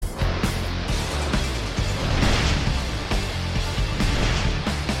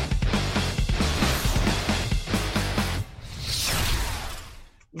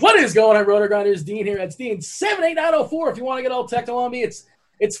is going on, RotoGrinders? Dean here. It's Dean 78904. If you want to get all technical on me, it's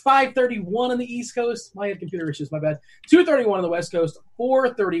 5:31 on the East Coast. My computer issues, my bad. 2:31 on the West Coast.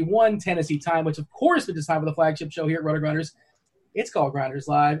 4:31 Tennessee time, which of course is time for the flagship show here at RotoGrinders. It's called Grinders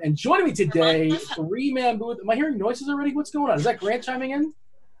Live, and joining me today, three-man booth. Am I hearing noises already? What's going on? Is that Grant chiming in?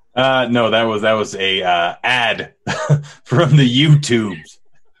 No, that was a ad from the YouTubes.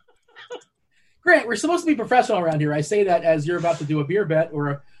 Grant, we're supposed to be professional around here. I say that as you're about to do a beer bet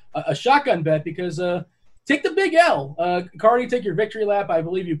or a shotgun bet because take the big L. Cardi, take your victory lap. I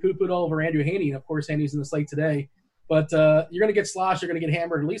believe you poo-pooed all over Andrew Haney, and of course Haney's in the slate today. But you're going to get sloshed. You're going to get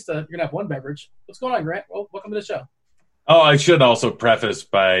hammered. At least you're going to have one beverage. What's going on, Grant? Well, welcome to the show. Oh, I should also preface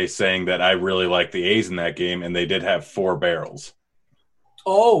by saying that I really like the A's in that game, and they did have 4 barrels.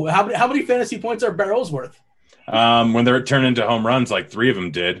 Oh, how many fantasy points are barrels worth? When they're turned into home runs, like 3 of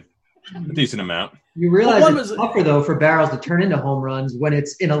them did. A decent amount. You realize it's tougher, though, for barrels to turn into home runs when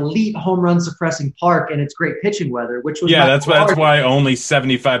it's an elite home run suppressing park and it's great pitching weather, which was that's why only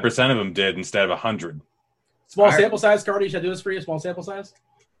 75% of them did instead of 100. Small sample size, Cardi. Should I do this for you? Small sample size?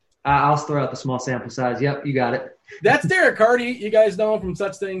 I'll throw out the small sample size. Yep, you got it. That's Derek Cardi. You guys know him from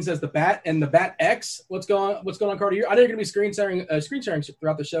such things as the Bat and the Bat X. What's going on, Cardi? I know you're going to be screen sharing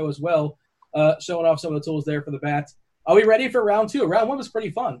throughout the show as well, showing off some of the tools there for the Bat. Are we ready for round 2? Round 1 was pretty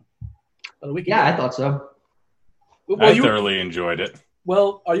fun. I thought so. I thoroughly enjoyed it.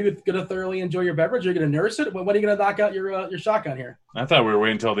 Well, are you going to thoroughly enjoy your beverage? Are you going to nurse it? When are you going to knock out your shotgun here? I thought we were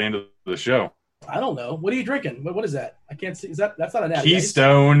waiting until the end of the show. I don't know. What are you drinking? What is that? I can't see. That's not an ad.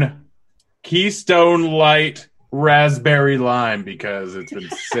 Keystone Light Raspberry Lime, because it's been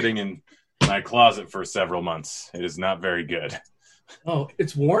sitting in my closet for several months. It is not very good. Oh,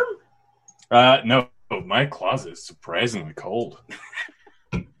 it's warm? No, my closet is surprisingly cold.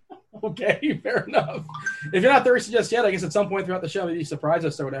 Okay, fair enough. If you're not thirsty just yet, I guess at some point throughout the show, maybe you surprise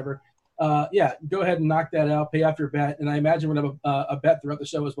us or whatever. Go ahead and knock that out. Pay off your bet, and I imagine we're going to have a bet throughout the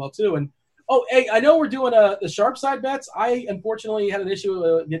show as well too. And hey, I know we're doing the sharp side bets. I unfortunately had an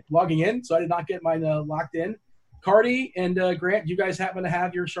issue logging in, so I did not get mine locked in. Cardi and Grant, do you guys happen to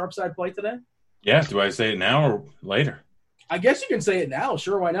have your sharp side play today? Yeah. Do I say it now or later? I guess you can say it now.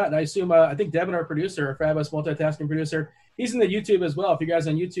 Sure, why not? And I assume I think Devin, our producer, our fabulous multitasking producer, he's in the YouTube as well. If you guys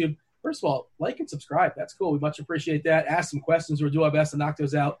are on YouTube, first of all, like and subscribe. That's cool. We much appreciate that. Ask some questions. We'll do our best to knock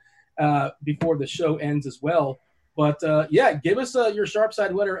those out before the show ends as well. But, give us your sharp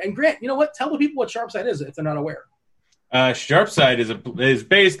side winner. And, Grant, you know what? Tell the people what sharp side is if they're not aware. Sharp side is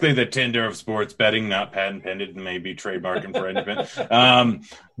basically the Tinder of sports betting, not patent pending, maybe trademark infringement.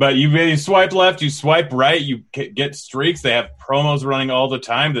 But you swipe left, you swipe right, you get streaks. They have promos running all the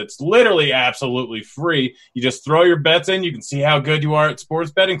time that's literally absolutely free. You just throw your bets in. You can see how good you are at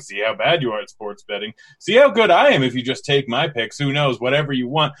sports betting, see how bad you are at sports betting, see how good I am if you just take my picks. Who knows, whatever you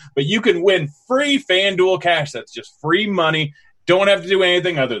want. But you can win free FanDuel cash. That's just free money. Don't have to do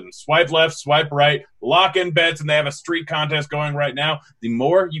anything other than swipe left, swipe right, lock in bets, and they have a streak contest going right now. The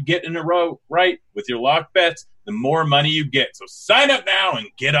more you get in a row right with your locked bets, the more money you get. So sign up now and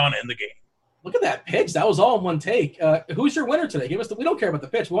get on in the game. Look at that pitch. That was all in one take. Who's your winner today? We don't care about the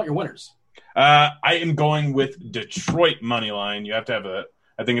pitch. We want your winners. I am going with Detroit money line. You have to have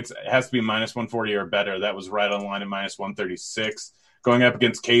I think it has to be minus 140 or better. That was right on line at minus 136. Going up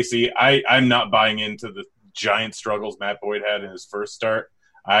against Casey, I'm not buying into the giant struggles Matt Boyd had in his first start.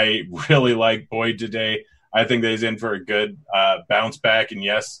 I really like Boyd today. I think that he's in for a good bounce back. And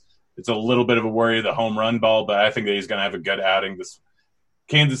yes, it's a little bit of a worry of the home run ball, but I think that he's going to have a good outing. This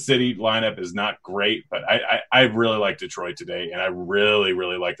Kansas City lineup is not great, but I really like Detroit today, and I really,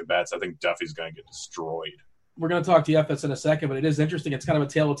 really like the bats. I think Duffy's going to get destroyed. We're going to talk DFS in a second, but it is interesting. It's kind of a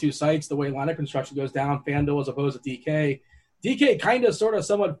tale of two sides, the way lineup construction goes down, FanDuel as opposed to DK. DK kind of sort of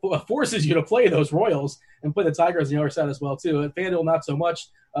somewhat forces you to play those Royals and play the Tigers on the other side as well, too. At FanDuel, not so much.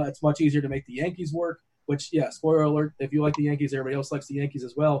 It's much easier to make the Yankees work, which, yeah, spoiler alert, if you like the Yankees, everybody else likes the Yankees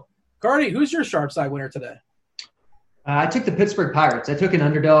as well. Cardi, who's your sharp side winner today? I took the Pittsburgh Pirates. I took an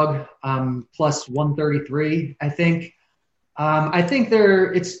underdog plus 133, I think. I think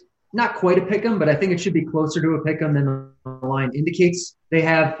it's not quite a pick 'em, but I think it should be closer to a pick 'em than the line indicates. They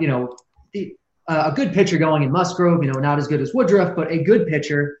have, a good pitcher going in Musgrove, not as good as Woodruff, but a good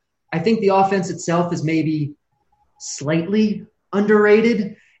pitcher. I think the offense itself is maybe slightly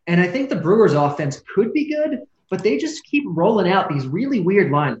underrated, and I think the Brewers' offense could be good, but they just keep rolling out these really weird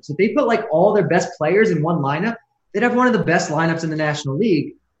lineups. If they put all their best players in one lineup, they'd have one of the best lineups in the National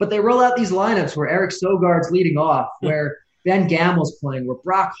League, but they roll out these lineups where Eric Sogard's leading off, where Ben Gamel's playing, where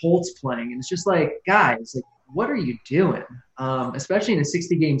Brock Holt's playing, and it's just guys, what are you doing? Especially in a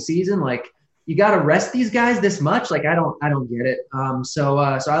 60-game season, you got to rest these guys this much. Like, I don't get it. So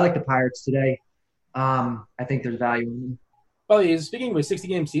I like the Pirates today. I think there's value in them. Well, speaking of a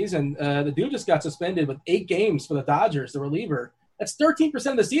 60-game season, the dude just got suspended with 8 games for the Dodgers, the reliever. That's 13%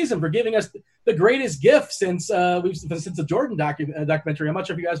 of the season for giving us the greatest gift since the Jordan documentary. I'm not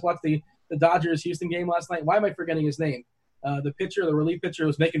sure if you guys watched the Dodgers-Houston game last night. Why am I forgetting his name? The relief pitcher,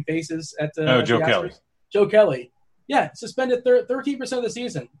 was making faces at Joe Kelly. Joe Kelly. Yeah, suspended 13% of the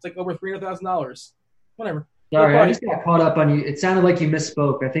season. It's like over $300,000. Whatever. Sorry, I just got caught up on you. It sounded like you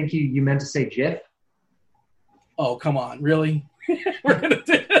misspoke. I think you meant to say GIF. Oh, come on. Really? We're going to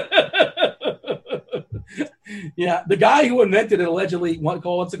do Yeah, the guy who invented it allegedly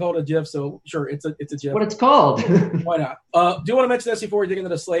wants to call it a GIF, so sure, it's a GIF. What it's called. Why not? Do you want to mention this before we dig into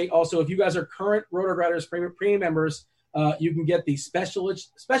the slate? Also, if you guys are current RotoGrinders premium members, you can get the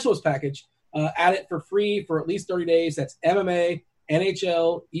specialist package. Add it for free for at least 30 days. That's MMA,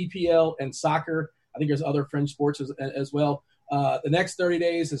 NHL, EPL, and soccer. I think there's other fringe sports as well. The next 30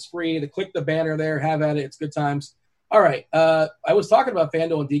 days is free. Click the banner there. Have at it. It's good times. All right. I was talking about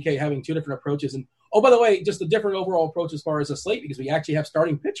FanDuel and DK having 2 different approaches. And, oh, by the way, just a different overall approach as far as a slate because we actually have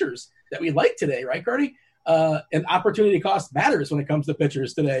starting pitchers that we like today, right, Cardi? And opportunity cost matters when it comes to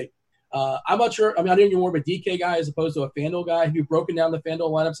pitchers today. I'm not sure. I mean, I know you're more of a DK guy as opposed to a FanDuel guy. Have you broken down the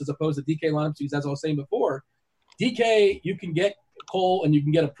FanDuel lineups as opposed to DK lineups? Because as I was saying before, DK, you can get Cole and you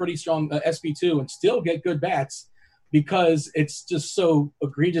can get a pretty strong SP2 and still get good bats because it's just so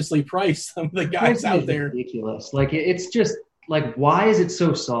egregiously priced. Some of the guys out there. Ridiculous. Like, it's just like, why is it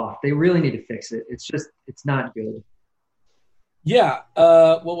so soft? They really need to fix it. It's not good. Yeah.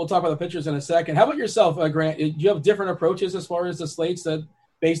 Well, we'll talk about the pitchers in a second. How about yourself, Grant? Do you have different approaches as far as the slates that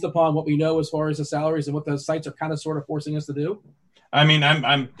based upon what we know as far as the salaries and what the sites are kind of sort of forcing us to do? I mean,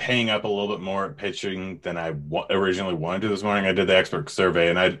 I'm paying up a little bit more at pitching than I originally wanted to this morning. I did the expert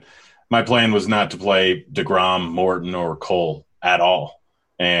survey, and my plan was not to play DeGrom, Morton, or Cole at all.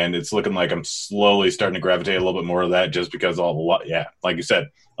 And it's looking like I'm slowly starting to gravitate a little bit more of that just because like you said,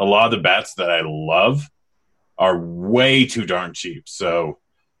 a lot of the bats that I love are way too darn cheap. So,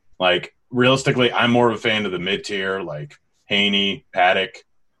 like, realistically, I'm more of a fan of the mid-tier, like Haney, Paddock,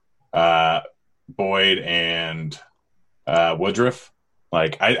 Boyd, and Woodruff.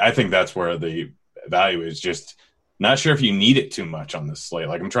 Like, I think that's where the value is. Just not sure if you need it too much on this slate.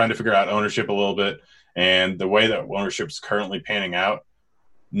 Like, I'm trying to figure out ownership a little bit, and the way that ownership is currently panning out,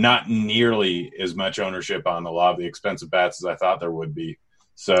 not nearly as much ownership on a lot of the expensive bats as I thought there would be.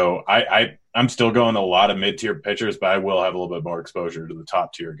 So I'm still going a lot of mid-tier pitchers, but I will have a little bit more exposure to the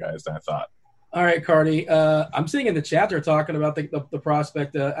top-tier guys than I thought. All right, Cardi. I'm seeing in the chat they're talking about the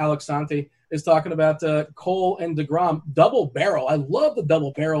prospect. Alex Santi is talking about Cole and DeGrom double barrel. I love the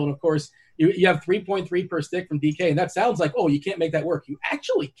double barrel, and of course you have 3.3 per stick from DK, and that sounds like you can't make that work. You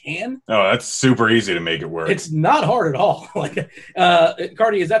actually can. Oh, that's super easy to make it work. It's not hard at all. Like,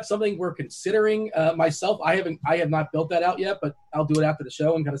 Cardi, is that something we're considering? Myself, I have not built that out yet, but I'll do it after the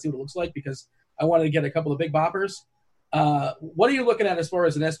show and kind of see what it looks like because I wanted to get a couple of big boppers. What are you looking at as far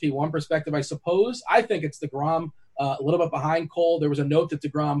as an SP1 perspective? I suppose I think it's DeGrom a little bit behind Cole. There was a note that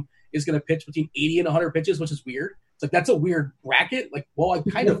DeGrom is going to pitch between 80 and 100 pitches, which is weird. It's like, that's a weird bracket. Like, well, I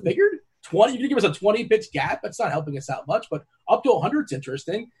kind of figured 20. You give us a 20 pitch gap. That's not helping us out much, but up to 100 is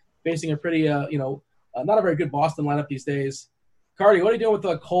interesting. Facing a pretty, not a very good Boston lineup these days. Cardi, what are you doing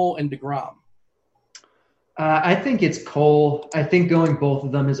with Cole and DeGrom? I think it's Cole. I think going both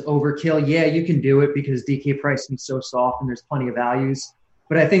of them is overkill. Yeah, you can do it because DK pricing is so soft and there's plenty of values.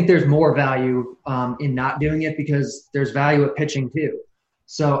 But I think there's more value in not doing it because there's value at pitching too.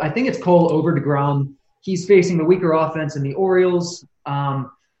 So I think it's Cole over DeGrom. He's facing the weaker offense in the Orioles.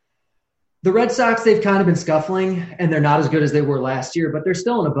 The Red Sox, they've kind of been scuffling, and they're not as good as they were last year, but they're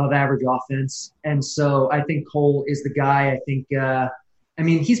still an above-average offense. And so I think Cole is the guy. I think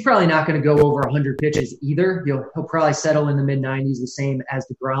he's probably not going to go over 100 pitches either. He'll probably settle in the mid-90s, the same as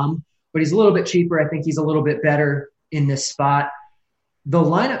DeGrom. But he's a little bit cheaper. I think he's a little bit better in this spot. The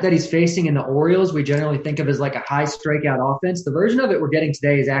lineup that he's facing in the Orioles, we generally think of as like a high strikeout offense. The version of it we're getting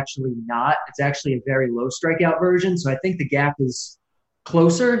today is actually not. It's actually a very low strikeout version. So I think the gap is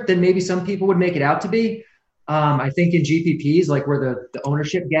closer than maybe some people would make it out to be. I think in GPPs, like where the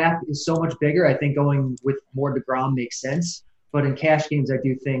ownership gap is so much bigger, I think going with more DeGrom makes sense. But in cash games, I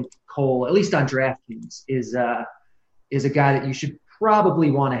do think Cole, at least on DraftKings, is a guy that you should probably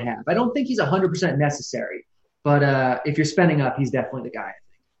want to have. I don't think he's 100% necessary, but if you're spending up, he's definitely the guy, I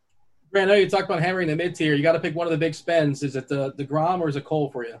think. Grant, I know you talked about hammering the mid-tier. You got to pick one of the big spends. Is it the DeGrom or is it Cole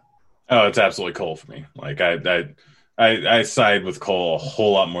for you? Oh, it's absolutely Cole for me. Like, I side with Cole a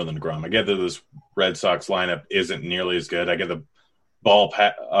whole lot more than DeGrom. I get that this Red Sox lineup isn't nearly as good. I get the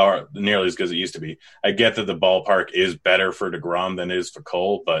or nearly as good as it used to be. I get that the ballpark is better for DeGrom than it is for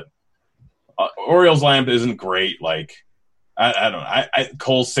Cole, but Orioles lineup isn't great. Like, I don't know.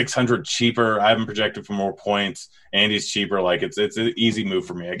 Cole's 600 cheaper. I haven't projected for more points. Andy's cheaper. Like, it's an easy move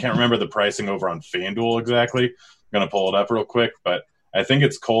for me. I can't remember the pricing over on FanDuel exactly. I'm going to pull it up real quick, but I think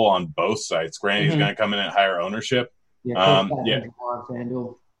it's Cole on both sites. Granted, he's going to come in at higher ownership. Yeah, on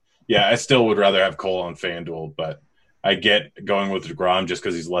FanDuel. Yeah, I still would rather have Cole on FanDuel, but I get going with DeGrom just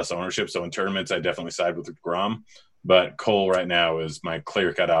because he's less ownership. So in tournaments, I definitely side with DeGrom. But Cole right now is my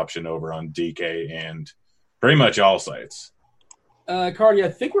clear-cut option over on DK and pretty much all sites. Cardi, I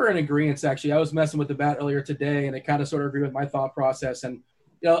think we're in agreement, actually. I was messing with the bat earlier today, and I kind of sort of agree with my thought process. And,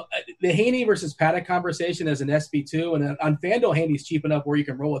 the Haney versus Paddock conversation is an SB2. And on FanDuel, Haney's cheap enough where you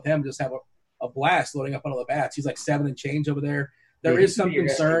can roll with him, just have a blast loading up on all the bats. He's like 7 and change over there. There is some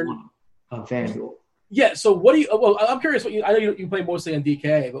concern on FanDuel. Yeah. So what do you? Well, I'm curious. I know you play mostly on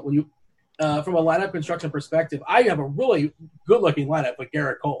DK, but when you, from a lineup construction perspective, I have a really good-looking lineup with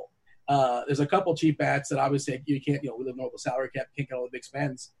Garrett Cole. There's a couple cheap bats that obviously you can't. We live in a salary cap, can't get all the big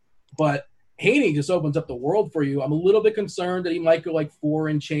spends, but Haney just opens up the world for you. I'm a little bit concerned that he might go like 4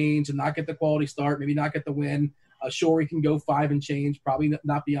 and change and not get the quality start, maybe not get the win. Sure, he can go 5 and change, probably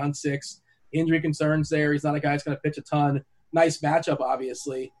not beyond 6. Injury concerns there. He's not a guy that's going to pitch a ton. Nice matchup,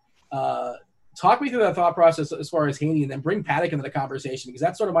 obviously. Talk me through that thought process as far as Haney, and then bring Paddock into the conversation, because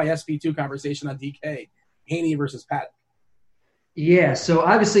that's sort of my SP2 conversation on DK, Haney versus Paddock. Yeah, so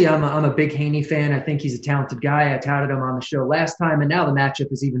obviously I'm a big Haney fan. I think he's a talented guy. I touted him on the show last time, and now the matchup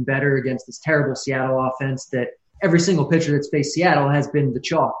is even better against this terrible Seattle offense that every single pitcher that's faced Seattle has been the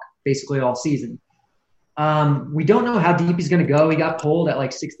chalk basically all season. We don't know how deep he's going to go. He got pulled at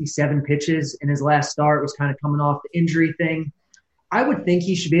like 67 pitches in his last start, was kind of coming off the injury thing. I would think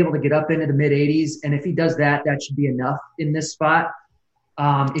he should be able to get up into the mid-80s, and if he does that, that should be enough in this spot.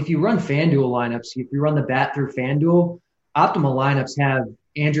 If you run FanDuel lineups, if you run the bat through FanDuel, optimal lineups have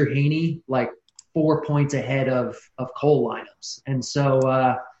Andrew Haney like 4 points ahead of Cole lineups. And so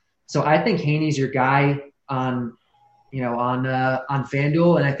I think Haney's your guy on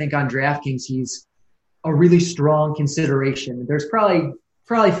FanDuel, and I think on DraftKings he's a really strong consideration. There's probably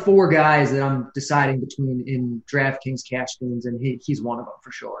 4 guys that I'm deciding between in DraftKings cash games, and he's one of them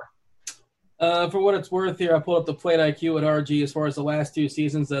for sure. For what it's worth here, I pulled up the plate IQ at RG as far as the last 2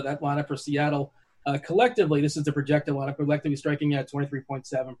 seasons, that lineup for Seattle. Collectively, this is the projected lineup, collectively striking at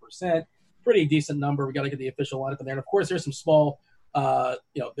 23.7%. Pretty decent number. We got to get the official lineup in there. And, of course, there's some small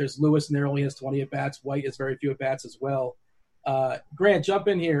there's Lewis in there, only has 20 at-bats. White has very few at-bats as well. Grant, jump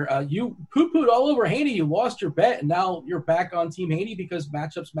in here. You poo-pooed all over Haney. You lost your bet, and now you're back on Team Haney because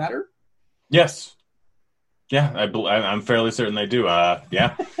matchups matter? Yes. Yeah, I'm fairly certain they do.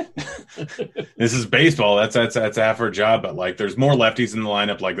 Yeah. This is baseball. That's half our job. But, like, there's more lefties in the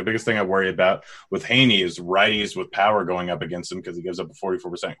lineup. Like, the biggest thing I worry about with Haney is righties with power going up against him because he gives up a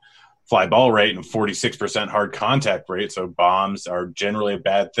 44% fly ball rate and 46% hard contact rate. So bombs are generally a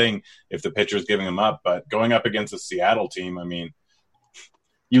bad thing if the pitcher's giving them up. But going up against a Seattle team, I mean,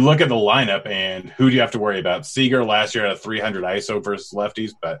 you look at the lineup and who do you have to worry about? Seager last year had a 300 ISO versus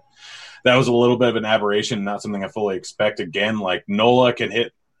lefties, but that was a little bit of an aberration, not something I fully expect. Again, like Nola can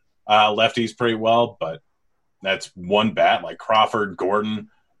hit lefties pretty well, but that's one bat. Like Crawford, Gordon,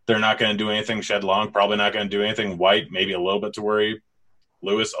 they're not going to do anything. Shed Long, probably not going to do anything. White, maybe a little bit to worry.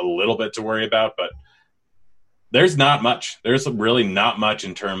 Lewis, a little bit to worry about, but there's not much. There's really not much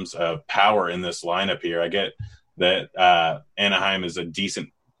in terms of power in this lineup here. I get that Anaheim is a decent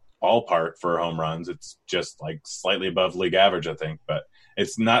ballpark for home runs. It's just like slightly above league average, I think, but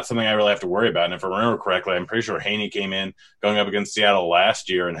it's not something I really have to worry about. And if I remember correctly, I'm pretty sure Haney came in going up against Seattle last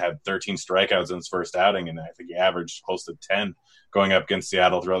year and had 13 strikeouts in his first outing, and I think he averaged close to 10 going up against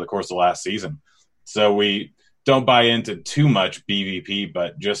Seattle throughout the course of last season. So we don't buy into too much BVP,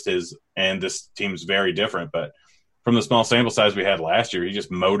 but just and this team's very different. But from the small sample size we had last year, he just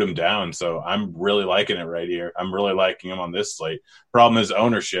mowed him down. So I'm really liking it right here. I'm really liking him on this slate. Problem is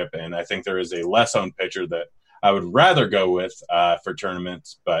ownership, and I think there is a less owned pitcher that I would rather go with for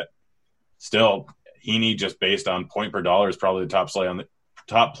tournaments, but still, Heaney just based on point per dollar is probably the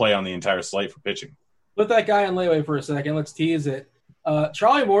top play on the entire slate for pitching. Put that guy on layaway for a second. Let's tease it.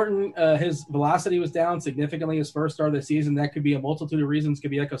 Charlie Morton, his velocity was down significantly his first start of the season. That could be a multitude of reasons. Could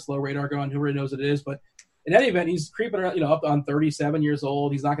be like a slow radar going. Who really knows what it is? But in any event, he's creeping around, up on 37 years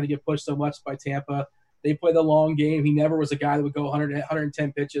old. He's not going to get pushed so much by Tampa. They play the long game. He never was a guy that would go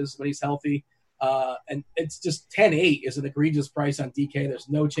 110 pitches when he's healthy. And it's just 10-8 is an egregious price on DK. There's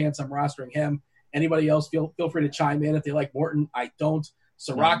no chance I'm rostering him. Anybody else, feel free to chime in if they like Morton. I don't.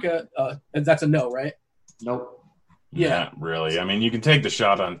 Soraka, that's a no, right? Nope. Yeah. Not really. I mean, you can take the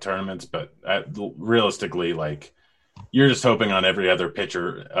shot on tournaments, but realistically, like, you're just hoping on every other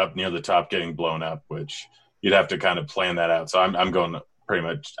pitcher up near the top getting blown up, which you'd have to kind of plan that out. So I'm going pretty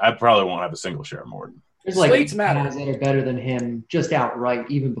much. I probably won't have a single share of Morton. There's like Slates matter. guys that are better than him just outright,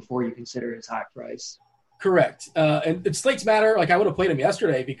 even before you consider his high price. Correct. And slates matter. Like, I would have played him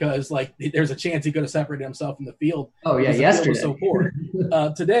yesterday because, like, there's a chance he could have separated himself from the field. Oh, yeah, because the yesterday. field was so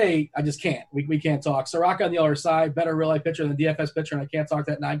poor. Today, I just can't. We can't talk. Soraka on the other side, better real-life pitcher than DFS pitcher, and I can't talk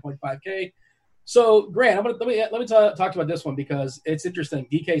that 9.5K. So, Grant, let me talk about this one because it's interesting.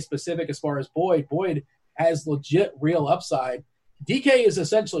 DK specific as far as Boyd. Boyd has legit real upside. DK is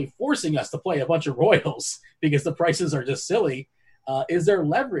essentially forcing us to play a bunch of Royals because the prices are just silly. Is there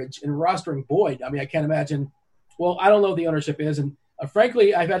leverage in rostering Boyd? I mean, I can't imagine. Well, I don't know what the ownership is. And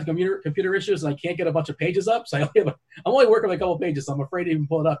frankly, I've had computer issues and I can't get a bunch of pages up. So I'm only working on a couple of pages. So I'm afraid to even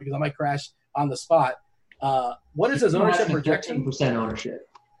pull it up because I might crash on the spot. What is his ownership projection? 13% ownership.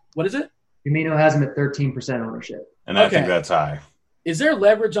 What is it? Firmino has him at 13% ownership. And I think that's high. Is there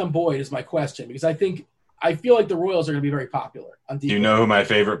leverage on Boyd is my question because I feel like the Royals are going to be very popular on DK. Do you know who my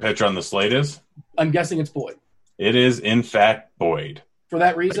favorite pitcher on the slate is? I'm guessing it's Boyd. It is, in fact, Boyd. For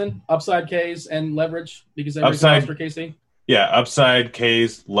that reason, upside Ks and leverage because upside for KC. Yeah, upside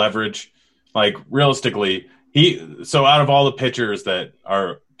Ks, leverage. Like, realistically, so out of all the pitchers that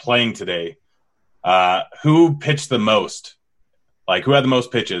are playing today, who pitched the most? Like, who had the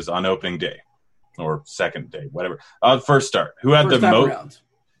most pitches on opening day or second day, whatever? First start. Who had the most?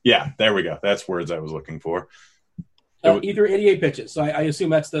 Yeah, there we go. That's words I was looking for. Either 88 pitches. So I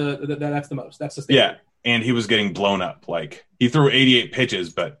assume that's the most. That's the standard. Yeah, and he was getting blown up. Like, he threw 88 pitches,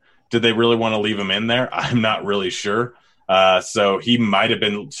 but did they really want to leave him in there? I'm not really sure. So he might have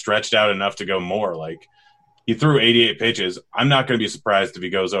been stretched out enough to go more. Like, he threw 88 pitches. I'm not going to be surprised if he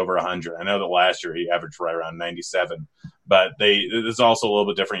goes over 100. I know that last year he averaged right around 97, but it's also a little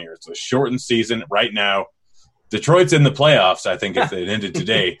bit different here. It's a shortened season right now. Detroit's in the playoffs, I think, if it ended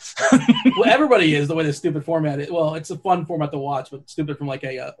today. Well, everybody is the way this stupid format is. Well, it's a fun format to watch, but stupid from like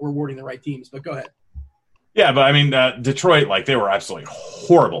rewarding the right teams. But go ahead. Yeah, but I mean, Detroit, like, they were absolutely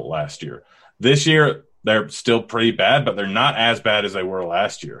horrible last year. This year, they're still pretty bad, but they're not as bad as they were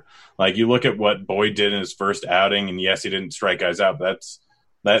last year. Like, you look at what Boyd did in his first outing, and yes, he didn't strike guys out. But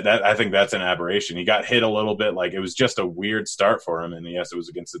I think that's an aberration. He got hit a little bit. Like, it was just a weird start for him. And yes, it was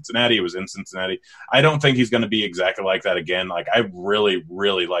against Cincinnati. It was in Cincinnati. I don't think he's going to be exactly like that again. Like, I really,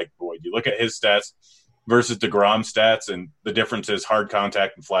 really like Boyd. You look at his stats versus DeGrom's stats, and the difference is hard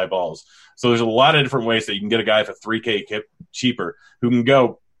contact and fly balls. So there's a lot of different ways that you can get a guy for $3K cheaper who can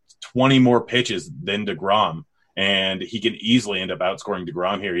go 20 more pitches than DeGrom. And he can easily end up outscoring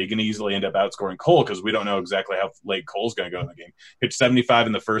DeGrom here. He can easily end up outscoring Cole because we don't know exactly how late Cole's going to go in the game. Pitched 75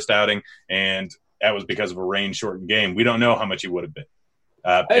 in the first outing, and that was because of a rain-shortened game. We don't know how much he would have been.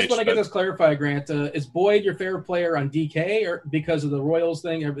 I just want to get this clarified, Grant. Is Boyd your favorite player on DK or because of the Royals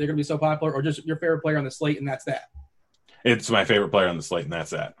thing? They're going to be so popular, or just your favorite player on the slate, and that's that? It's my favorite player on the slate, and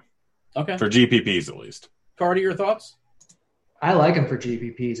that's that. Okay. For GPPs, at least. Cardi, your thoughts? I like him for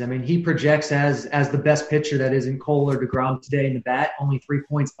GPPs. I mean, he projects as the best pitcher that isn't Cole or DeGrom today in the bat, only 3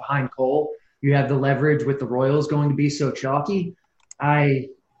 points behind Cole. You have the leverage with the Royals going to be so chalky. I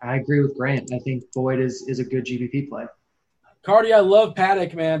agree with Grant. I think Boyd is a good GPP play. Cardi, I love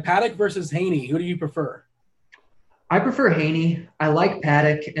Paddock, man. Paddock versus Haney. Who do you prefer? I prefer Haney. I like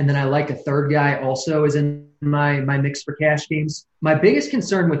Paddock, and then I like a third guy also is in my mix for cash games. My biggest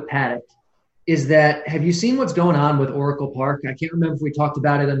concern with Paddock is that, have you seen what's going on with Oracle Park? I can't remember if we talked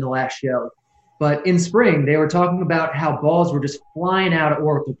about it in the last show, but in spring they were talking about how balls were just flying out of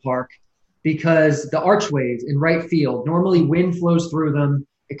Oracle Park because the archways in right field, normally wind flows through them.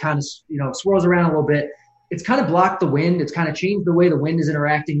 It kind of, swirls around a little bit. It's kind of blocked the wind. It's kind of changed the way the wind is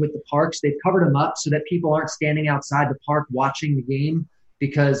interacting with the parks. They've covered them up so that people aren't standing outside the park watching the game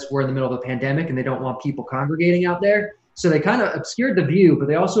because we're in the middle of a pandemic and they don't want people congregating out there. So they kind of obscured the view, but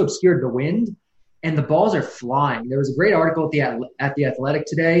they also obscured the wind, and the balls are flying. There was a great article at the Athletic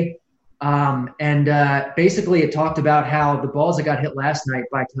today, and basically it talked about how the balls that got hit last night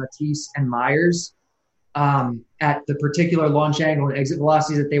by Tatis and Myers at the particular launch angle and exit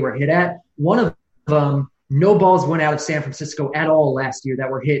velocities that they were hit at, one of them, no balls went out of San Francisco at all last year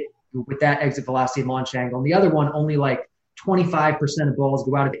that were hit with that exit velocity and launch angle. And the other one, only like 25% of balls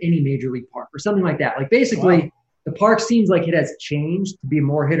go out of any major league park or something like that. Like, basically, wow. The park seems like it has changed to be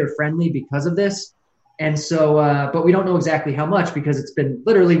more hitter-friendly because of this. And so, but we don't know exactly how much because it's been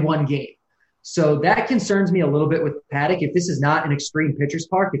literally one game. So that concerns me a little bit with Paddock. If this is not an extreme pitcher's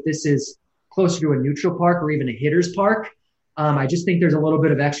park, if this is closer to a neutral park or even a hitter's park, I just think there's a little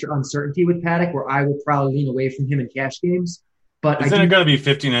bit of extra uncertainty with Paddock where I will probably lean away from him in cash games. But Isn't it going to be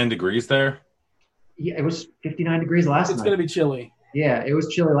 59 degrees there? Yeah, it was 59 degrees last night. It's going to be chilly. Yeah, it was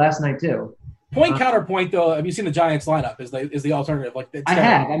chilly last night too. Counterpoint though, have you seen the Giants lineup? Is the alternative? I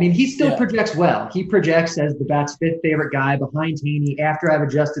have. I mean, he still projects well. He projects as the Bats' 5th favorite guy behind Haney after I've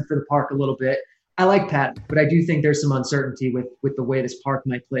adjusted for the park a little bit. I like Pat, but I do think there's some uncertainty with the way this park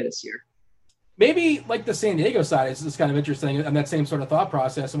might play this year. Maybe like the San Diego side is kind of interesting and that same sort of thought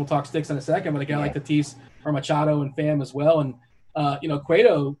process. And we'll talk sticks in a second, but a guy like Tatis or Machado and Pham as well. And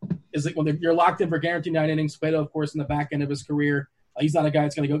Cueto is like when you're locked in for guaranteed 9 innings. Cueto, of course, in the back end of his career, he's not a guy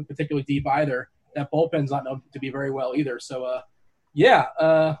that's going to go particularly deep either. That bullpen's not known to be very well either. So,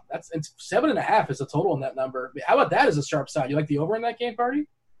 it's 7.5 is the total in that number. How about that as a sharp side? You like the over in that game, Party?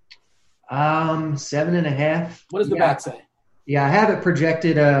 7.5. What does the bat say? Yeah, I have it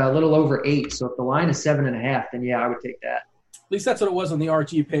projected a little over 8. So if the line is 7.5, then I would take that. At least that's what it was on the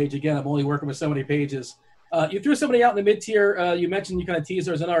RG page. Again, I'm only working with so many pages. You threw somebody out in the mid-tier. You mentioned you kind of teased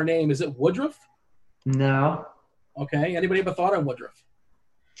there's another name. Is it Woodruff? No. Okay. Anybody have a thought on Woodruff?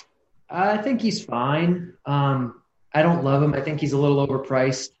 I think he's fine. I don't love him. I think he's a little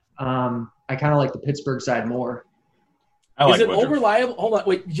overpriced. I kind of like the Pittsburgh side more. Is it over-reliable? Hold on.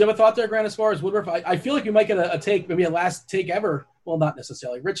 Wait, did you have a thought there, Grant, as far as Woodruff? I feel like you might get a take, maybe a last take ever. Well, not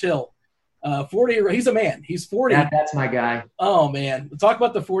necessarily. Rich Hill, 40. He's a man. He's 40. That's my guy. Oh, man. Talk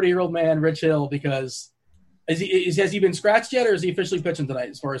about the 40-year-old man, Rich Hill, because has he been scratched yet, or is he officially pitching tonight,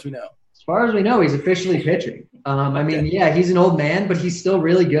 as far as we know? As far as we know, he's officially pitching. He's an old man, but he's still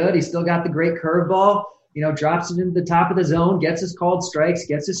really good. He's still got the great curveball. Drops it into the top of the zone, gets his called strikes,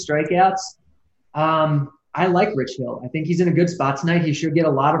 gets his strikeouts. I like Rich Hill. I think he's in a good spot tonight. He should get a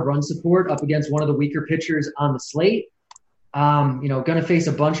lot of run support up against one of the weaker pitchers on the slate. Going to face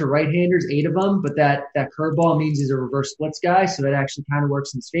a bunch of right-handers, 8 of them, but that curveball means he's a reverse splits guy, so that actually kind of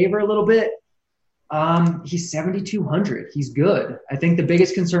works in his favor a little bit. He's 7,200. He's good. I think the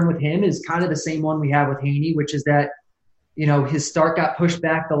biggest concern with him is kind of the same one we have with Haney, which is that, his start got pushed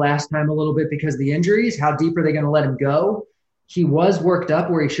back the last time a little bit because of the injuries. How deep are they going to let him go? He was worked up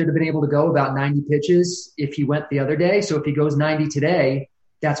where he should have been able to go about 90 pitches if he went the other day. So if he goes 90 today,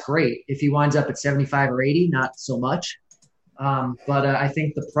 that's great. If he winds up at 75 or 80, not so much. But I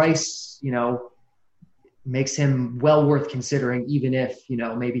think the price, makes him well worth considering, even if,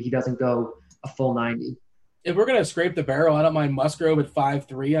 maybe he doesn't go a full 90. If we're going to scrape the barrel, I don't mind Musgrove at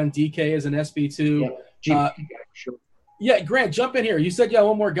 5.3 on DK as an SB2. Sure. Yeah, Grant, jump in here. You said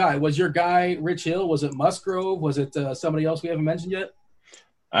one more guy. Was your guy Rich Hill? Was it Musgrove? Was it somebody else we haven't mentioned yet?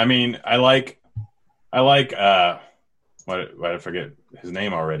 I mean, I like what did I forget his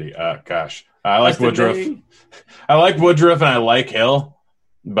name already? I like Woodruff. I like Woodruff and I like Hill,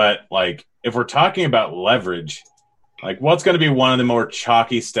 but if we're talking about leverage, what's going to be one of the more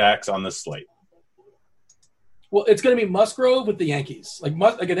chalky stacks on the slate? Well, it's going to be Musgrove with the Yankees, like an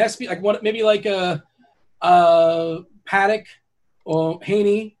SB, maybe Paddock or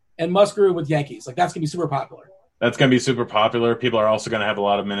Haney and Musgrove with Yankees. That's going to be super popular. That's going to be super popular. People are also going to have a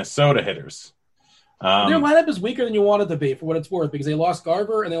lot of Minnesota hitters. Their lineup is weaker than you want it to be, for what it's worth, because they lost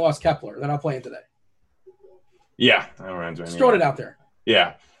Garver and they lost Kepler. They're not playing today. Yeah. That reminds me. Just throwing it out there.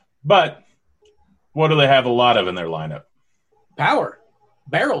 Yeah. But what do they have a lot of in their lineup? Power.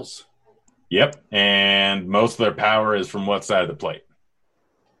 Barrels. Yep. And most of their power is from what side of the plate?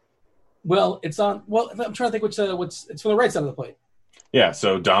 Well, I'm trying to think it's from the right side of the plate. Yeah,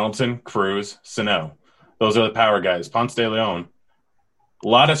 so Donaldson, Cruz, Sano. Those are the power guys. Ponce de Leon. A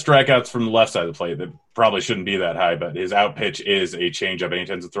lot of strikeouts from the left side of the plate that probably shouldn't be that high, but his out pitch is a changeup, and he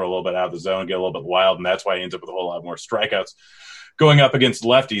tends to throw a little bit out of the zone, get a little bit wild, and that's why he ends up with a whole lot more strikeouts going up against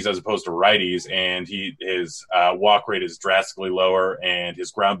lefties as opposed to righties, and his walk rate is drastically lower, and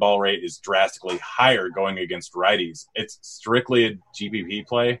his ground ball rate is drastically higher going against righties. It's strictly a GPP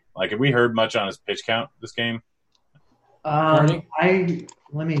play. Have we heard much on his pitch count this game? Let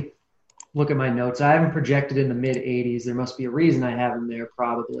me look at my notes. I haven't projected in the mid-80s. There must be a reason I have him there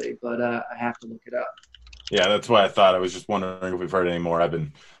probably, but I have to look it up. Yeah, that's why I thought. I was just wondering if we've heard any more. I've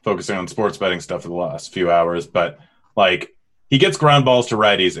been focusing on sports betting stuff for the last few hours, but he gets ground balls to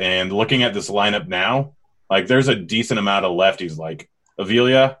righties, and looking at this lineup now, there's a decent amount of lefties like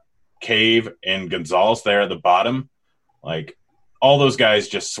Avila, Cave, and Gonzalez there at the bottom. All those guys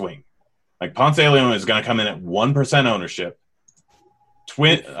just swing. Ponce de Leon is going to come in at 1% ownership.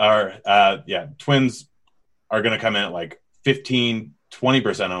 Twins are going to come in at 15,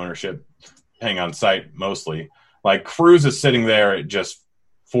 20% ownership, depending on site mostly. Cruz is sitting there at just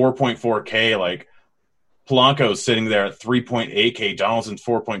 4.4K. Polanco's sitting there at 3.8K. Donaldson's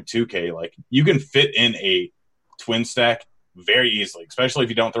 4.2K. You can fit in a twin stack very easily, especially if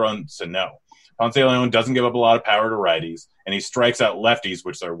you don't throw in Sano. Ponce de Leon doesn't give up a lot of power to righties, and he strikes out lefties,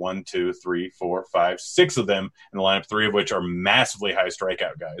 which are 1, 2, 3, 4, 5, 6 of them in the lineup, 3 of which are massively high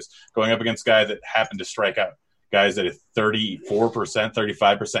strikeout guys. Going up against guys that happen to strike out guys at a 34%,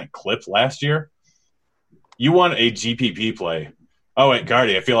 35% clip last year, you want a GPP play. Oh, wait,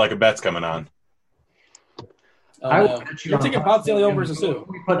 Gardy, I feel like a bet's coming on. You're taking Ponce de Leon versus who? Who are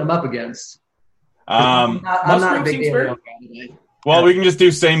we putting him up against? I'm not a big De Leon guy today. Well, we can just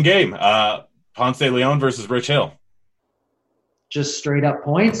do same game. Ponce de Leon versus Rich Hill. Just straight up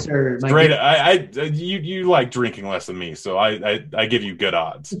points, or you like drinking less than me, so I give you good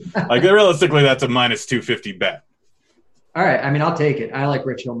odds. Like realistically, that's a minus 250 bet. All right, I mean I'll take it. I like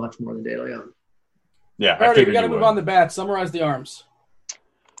Rich Hill much more than De Leon. Yeah, all right, we got to move on to bats. Summarize the arms.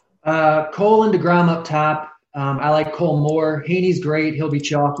 Cole and DeGrom up top. I like Cole more. Haney's great. He'll be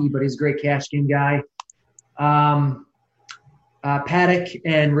chalky, but he's a great cash game guy. Paddock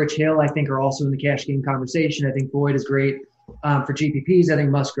and Rich Hill, I think, are also in the cash game conversation. I think Boyd is great for GPPs. I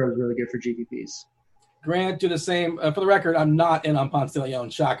think Musgrove is really good for GPPs. Grant, do the same. For the record, I'm not in on Ponce de Leon.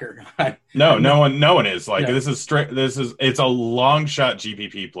 Shocker. No one is. Like yeah. This is it's a long shot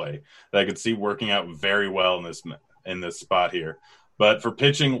GPP play that I could see working out very well in this spot here. But for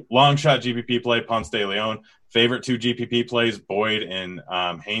pitching, long shot GPP play, Ponce de Leon. Favorite 2 GPP plays, Boyd and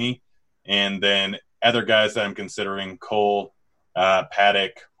Haney, and then other guys that I'm considering: Cole,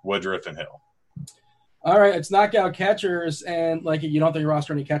 Paddock, Woodruff, and Hill. All right, it's knockout catchers, and like you don't think you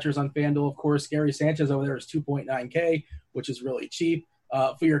roster any catchers on FanDuel. Of course, Gary Sanchez over there is 2.9K, which is really cheap.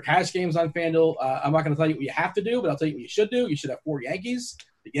 For your cash games on FanDuel, I'm not going to tell you what you have to do, but I'll tell you what you should do. You should have 4 Yankees.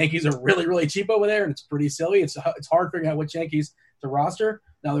 The Yankees are really, really cheap over there, and it's pretty silly. It's hard figuring out which Yankees to roster.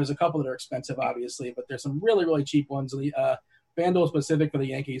 Now, there's a couple that are expensive, obviously, but there's some really, really cheap ones. FanDuel specific for the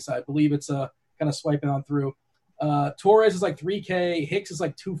Yankees. I believe it's kind of swiping on through. Torres is like 3K. Hicks is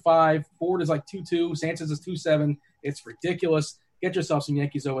like 2.5. Ford is like 2.2. Sanchez is 2.7. It's ridiculous. Get yourself some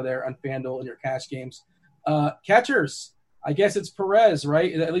Yankees over there on FanDuel in your cash games. Catchers, I guess it's Perez,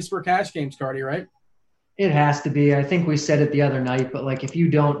 right? At least for cash games, Cardi, right? It has to be. I think we said it the other night, but like if you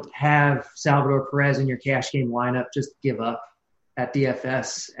don't have Salvador Perez in your cash game lineup, just give up at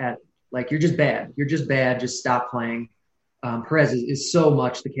DFS. You're just bad. You're just bad. Just stop playing. Perez is so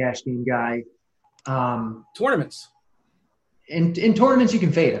much the cash game guy. Tournaments. In tournaments, you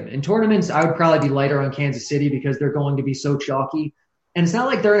can fade them. In tournaments, I would probably be lighter on Kansas City because they're going to be so chalky. And it's not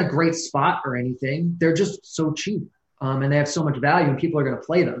like they're in a great spot or anything. They're just so cheap, and they have so much value, and people are going to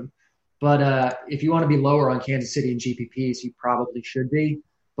play them. But if you want to be lower on Kansas City and GPPs, you probably should be.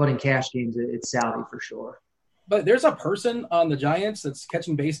 But in cash games, it's Salvi for sure. But there's a person on the Giants that's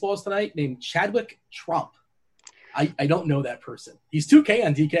catching baseballs tonight named Chadwick Trump. I don't know that person. He's 2K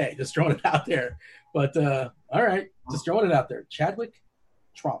on DK, just throwing it out there. But, all right, just throwing it out there. Chadwick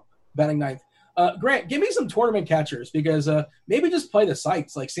Trump, batting ninth. Grant, give me some tournament catchers because maybe just play the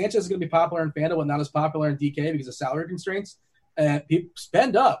sites. Like Sanchez is going to be popular in FanDuel and not as popular in DK because of salary constraints. And people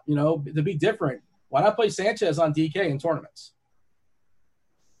spend up, to be different. Why not play Sanchez on DK in tournaments?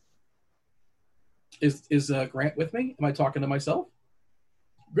 Is Grant with me? Am I talking to myself?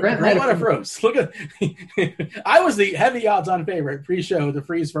 Grant might have froze. Look at I was the heavy odds-on favorite pre-show to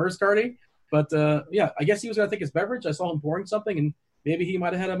freeze first, Cardi. But, I guess he was going to take his beverage. I saw him pouring something, and maybe he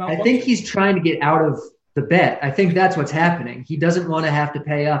might have had a malfunction. I think he's trying to get out of the bet. I think that's what's happening. He doesn't want to have to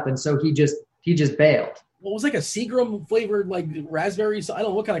pay up, and so he just bailed. Well, it was like a Seagram-flavored, like, raspberry. I don't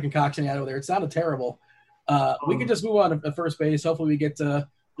know what kind of concoction he had over there. It sounded terrible. We could just move on to first base. Hopefully we get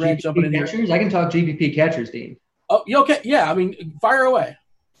Grant GPP jumping in catchers? here. I can talk GPP catchers, Dean. Oh, you okay? Yeah, I mean, fire away.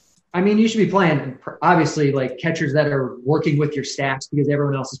 I mean, you should be playing, obviously, like catchers that are working with your stacks because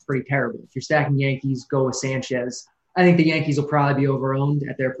everyone else is pretty terrible. If you're stacking Yankees, go with Sanchez. I think the Yankees will probably be over-owned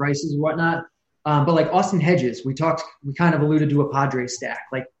at their prices and whatnot. But like Austin Hedges, we kind of alluded to a Padres stack.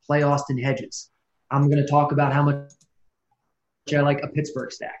 Like, play Austin Hedges. I'm going to talk about how much I like a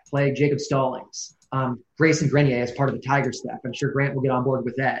Pittsburgh stack. Play Jacob Stallings. Grayson Grenier as part of the Tiger stack. I'm sure Grant will get on board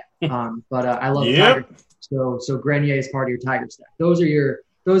with that. But I love the Tiger. So Grenier is part of your Tiger stack. Those are your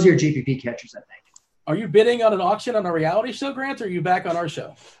GPP catchers, I think. Are you bidding on an auction on a reality show, Grant, or are you back on our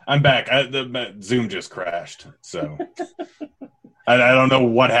show? I'm back. The Zoom just crashed, so I don't know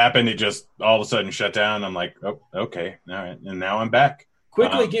what happened. It just all of a sudden shut down. I'm like, oh, okay, all right, and now I'm back.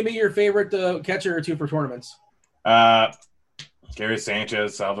 Quickly, give me your favorite catcher or two for tournaments. Gary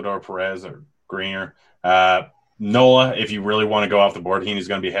Sanchez, Salvador Perez, or Greener. Nola, if you really want to go off the board, he's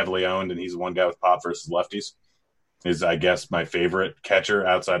going to be heavily owned, and he's the one guy with pop versus lefties. Is, I guess, my favorite catcher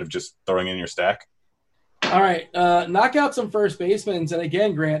outside of just throwing in your stack. All right, knock out some first basemen. And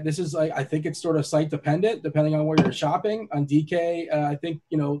again, Grant, this is I think it's sort of site dependent depending on where you're shopping. On DK, I think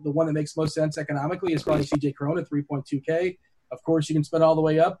the one that makes most sense economically is probably CJ Cron at 3.2K. Of course, you can spend all the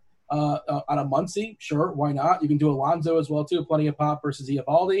way up on a Muncy. Sure, why not? You can do Alonso as well too. Plenty of pop versus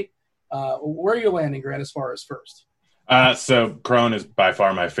Eovaldi. Where are you landing, Grant, as far as first? So Cron is by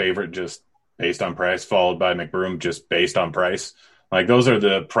far my favorite, just based on price, followed by McBroom, just based on price. Like those are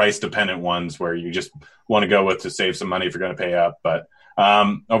the price dependent ones where you just want to go with to save some money if you're going to pay up. But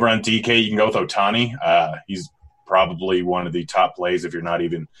over on DK, you can go with Ohtani. He's probably one of the top plays if you're not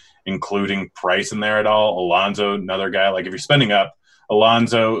even including price in there at all. Alonso, another guy. Like if you're spending up,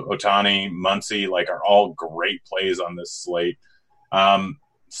 Alonso, Ohtani, Muncy, like are all great plays on this slate.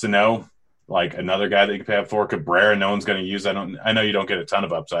 Sano, like another guy that you can pay up for. Cabrera, no one's going to use. I know you don't get a ton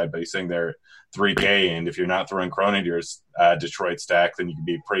of upside, but he's sitting there at 3K. And if you're not throwing Cron into your Detroit stack, then you can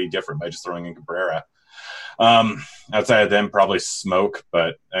be pretty different by just throwing in Cabrera. Outside of them, probably Smoke.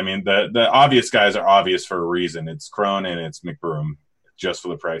 But I mean, the obvious guys are obvious for a reason. It's Cron and it's McBroom, just for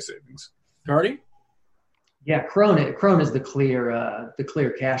the price savings. Cardi? Yeah, Cron is the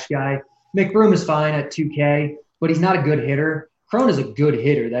clear cash guy. McBroom is fine at 2K, but he's not a good hitter. Cron is a good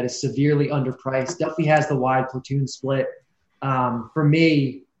hitter that is severely underpriced. Definitely has the wide platoon split. For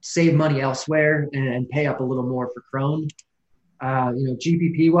me, save money elsewhere and pay up a little more for Cron.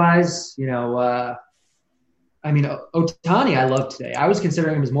 GPP wise, Ohtani I love today. I was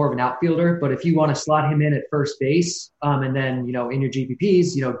considering him as more of an outfielder, but if you want to slot him in at first base, and then, in your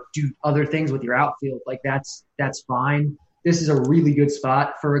GPPs, do other things with your outfield, like that's fine. This is a really good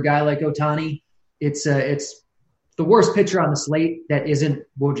spot for a guy like Ohtani. It's the worst pitcher on the slate that isn't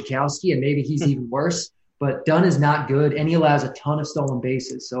Wojciechowski, and maybe he's even worse. But Dunn is not good, and he allows a ton of stolen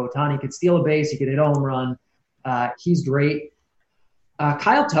bases. So Ohtani could steal a base, he could hit a home run. He's great.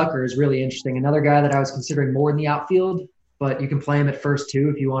 Kyle Tucker is really interesting. Another guy that I was considering more in the outfield, but you can play him at first too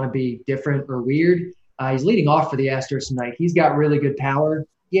if you want to be different or weird. He's leading off for the Astros tonight. He's got really good power.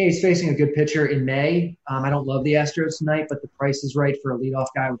 Yeah, he's facing a good pitcher in May. I don't love the Astros tonight, but the price is right for a leadoff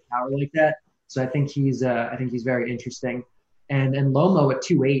guy with power like that. So I think he's very interesting. And Lomo at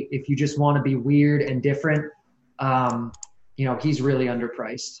 2.8, if you just want to be weird and different, he's really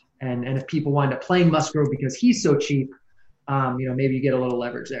underpriced. And if people wind up playing Musgrove because he's so cheap, maybe you get a little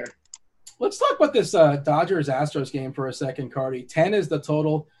leverage there. Let's talk about this Dodgers-Astros game for a second, Cardi. 10 is the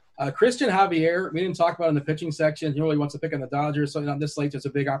total. Christian Javier, we didn't talk about in the pitching section. He really wants to pick on the Dodgers. So on this slate, there's a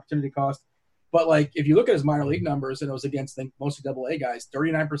big opportunity cost. But, if you look at his minor league numbers, and it was against, I think, mostly AA guys,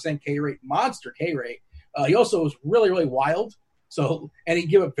 39% K rate, monster K rate. He also was really, really wild. So, and he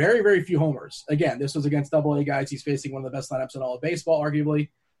gave up very, very few homers. Again, this was against AA guys. He's facing one of the best lineups in all of baseball, arguably.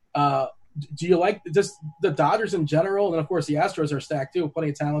 Do you like just the Dodgers in general? And, of course, the Astros are stacked, too.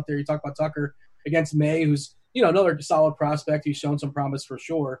 Plenty of talent there. You talk about Tucker against May, who's, another solid prospect who's shown some promise for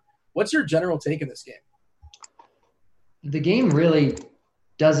sure. What's your general take in this game? The game really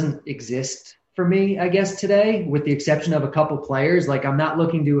doesn't exist for me, I guess, today, with the exception of a couple players. I'm not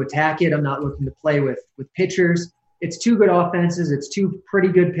looking to attack it. I'm not looking to play with pitchers. It's two good offenses. It's two pretty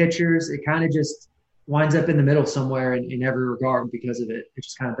good pitchers. It kind of just winds up in the middle somewhere in every regard because of it. It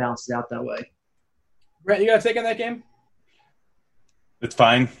just kind of balances out that way. Brett, you got a take on that game? It's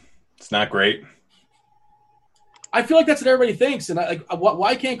fine. It's not great. I feel like that's what everybody thinks. And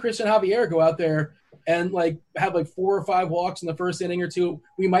why can't Christian Javier go out there and have 4 or 5 walks in the first inning or two?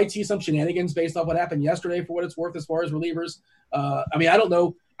 We might see some shenanigans based off what happened yesterday for what it's worth as far as relievers. I don't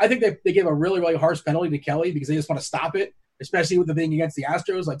know. I think they gave a really, really harsh penalty to Kelly because they just want to stop it, especially with the thing against the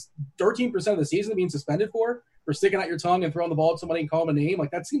Astros. 13% of the season being suspended for sticking out your tongue and throwing the ball at somebody and calling them a name.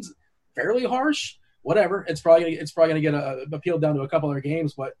 That seems fairly harsh. Whatever. It's probably going to get appealed down to a couple other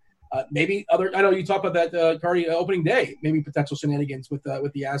games, but maybe other. I know you talked about that Cardi opening day, maybe potential shenanigans with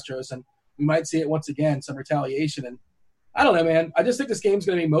the Astros, and we might see it once again, some retaliation. And I don't know, man. I just think this game's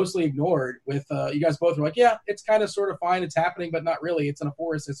going to be mostly ignored. With you guys both are yeah, it's kind of sort of fine, it's happening, but not really. It's in a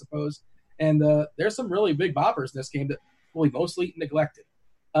forest, I suppose. And there's some really big boppers in this game that will be mostly neglected.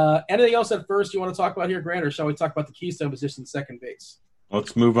 Anything else at first you want to talk about here, Grant, or shall we talk about the keystone position, second base?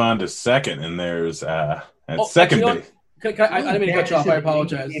 Let's move on to second, and there's at second base. I didn't mean to cut you off. I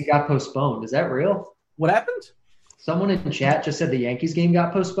apologize. The game got postponed. Is that real? What happened? Someone in the chat just said the Yankees game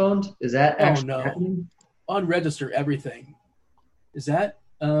got postponed. Is that actually happening? Unregister everything. Is that?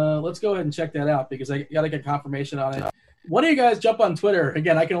 Let's go ahead and check that out because I got to get confirmation on it. One of you guys jump on Twitter.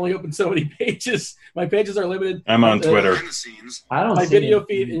 Again, I can only open so many pages. My pages are limited. I'm on Twitter. I don't my see video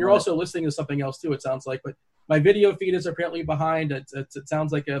feed, and you're also listening to something else too, it sounds like. But My video feed is apparently behind. It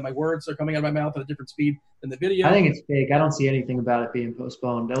sounds like my words are coming out of my mouth at a different speed than the video. I think it's fake. I don't see anything about it being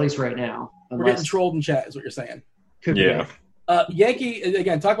postponed, at least right now. We're getting trolled in chat is what you're saying. Could be. Yankee,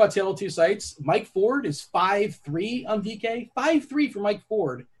 again, talk about Tale of Two Sites. Mike Ford is 5-3 on DK. 5-3 for Mike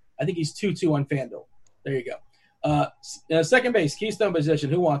Ford. I think he's 2-2 on FanDuel. There you go. Second base, keystone position.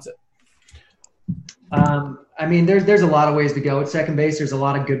 Who wants it? I mean, there's a lot of ways to go at second base. There's a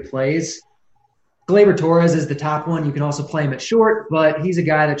lot of good plays. Gleyber Torres is the top one. You can also play him at short, but he's a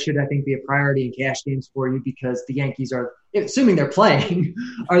guy that should, I think, be a priority in cash games for you because the Yankees are, assuming they're playing,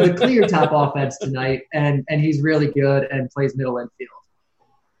 are the clear top offense tonight, and he's really good and plays middle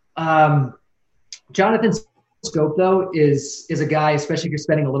infield. Jonathan Scope, though, is a guy, especially if you're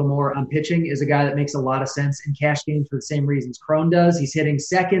spending a little more on pitching, is a guy that makes a lot of sense in cash games for the same reasons Cron does. He's hitting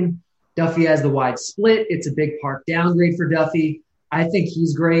second. Duffy has the wide split. It's a big park downgrade for Duffy. I think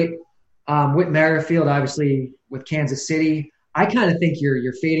he's great. Whit Merrifield, obviously, with Kansas City. I kind of think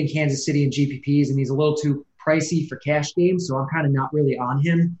you're fading Kansas City in GPPs, and he's a little too pricey for cash games, so I'm kind of not really on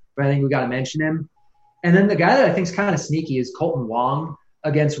him, but I think we got to mention him. And then the guy that I think is kind of sneaky is Colton Wong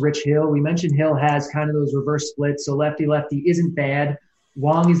against Rich Hill. We mentioned Hill has kind of those reverse splits, so lefty-lefty isn't bad.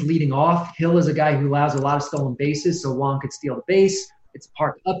 Wong is leading off. Hill is a guy who allows a lot of stolen bases, so Wong could steal the base. It's a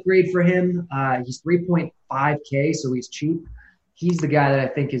park upgrade for him. He's 3.5K, so he's cheap. He's the guy that I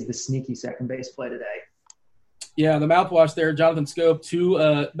think is the sneaky second base play today. Yeah, the mouthwash there, Jonathan Scope,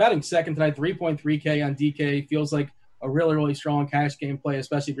 batting second tonight, 3.3K on DK. Feels like a really, really strong cash game play,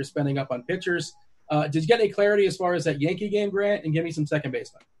 especially if you're spending up on pitchers. Did you get any clarity as far as that Yankee game, Grant? And give me some second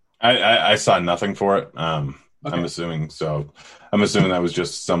baseman. I saw nothing for it. Okay. I'm assuming that was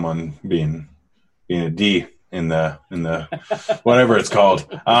just someone being a D in the whatever it's called.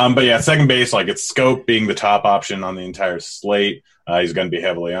 But yeah, second base, like it's Scope being the top option on the entire slate. He's going to be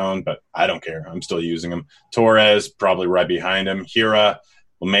heavily owned, but I don't care. I'm still using him. Torres probably right behind him. Hira,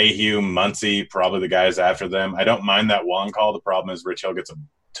 LeMahieu, Muncy, probably the guys after them. I don't mind that Wong call. The problem is Rich Hill gets a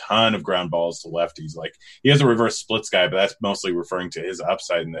ton of ground balls to lefties. Like he has a reverse splits guy, but that's mostly referring to his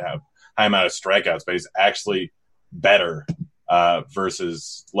upside and to have high amount of strikeouts, but he's actually better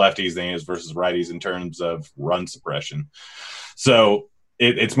versus lefties than he is versus righties in terms of run suppression. So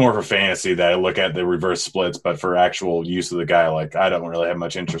it's more for fantasy that I look at the reverse splits, but for actual use of the guy, like I don't really have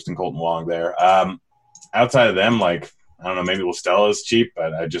much interest in Colton Wong there. Outside of them, like I don't know, maybe Listella is cheap,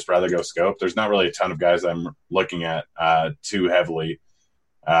 but I'd just rather go Scope. There's not really a ton of guys I'm looking at too heavily.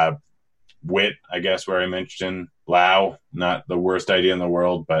 Witt, I guess, where I mentioned Lau, not the worst idea in the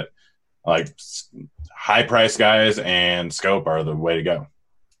world, but like high price guys and Scope are the way to go.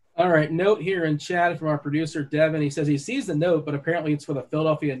 All right. Note here in chat from our producer, Devin. He says he sees the note, but apparently it's for the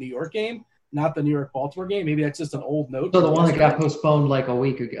Philadelphia-New York game, not the New York-Baltimore game. Maybe that's just an old note. So the one that got postponed like a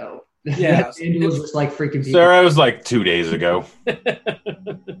week ago. Yeah. It was just like freaking people. Sir, it was like 2 days ago.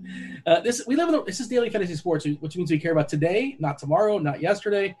 This is Daily Fantasy Sports, which means we care about today, not tomorrow, not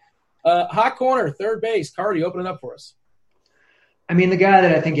yesterday. Hot corner, third base. Cardi, open it up for us. I mean, the guy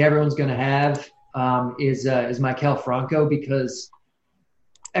that I think everyone's going to have is Maikel Franco because,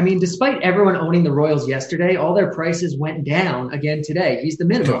 I mean, despite everyone owning the Royals yesterday, all their prices went down again today. He's the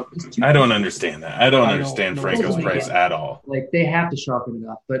minimum. I don't understand that. I don't understand Franco's price at all. Like, they have to sharpen it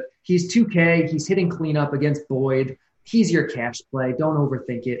up. But he's 2K. He's hitting cleanup against Boyd. He's your cash play. Don't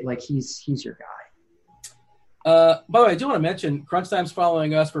overthink it. Like, he's your guy. By the way, I do want to mention Crunch Time's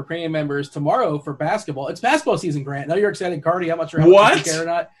following us for premium members tomorrow for basketball. It's basketball season, Grant. I know you're excited, Cardi. I'm not sure how much you care or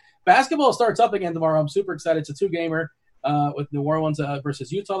not. Basketball starts up again tomorrow. I'm super excited. It's a 2-gamer with New Orleans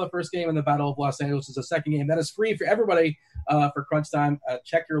versus Utah, the first game, and the Battle of Los Angeles is the second game. That is free for everybody for Crunch Time.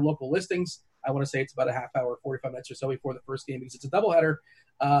 Check your local listings. I want to say it's about a half hour, 45 minutes or so before the first game because it's a doubleheader.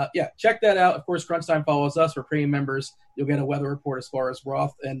 Yeah, check that out. Of course, Crunch Time follows us for premium members. You'll get a weather report as far as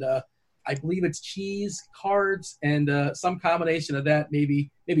Roth and I believe it's cheese, cards, and some combination of that, maybe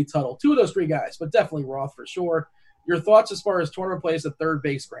Tuttle. 2 of those 3 guys, but definitely Roth for sure. Your thoughts as far as tournament plays at third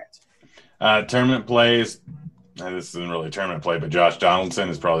base, Grant? Tournament plays, this isn't really a tournament play, but Josh Donaldson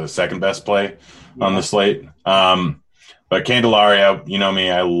is probably the second best play on the slate. But Candelario, you know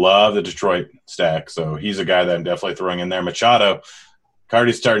me, I love the Detroit stack, so he's a guy that I'm definitely throwing in there. Machado,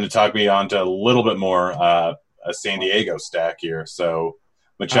 Cardi's starting to talk me onto a little bit more a San Diego stack here, so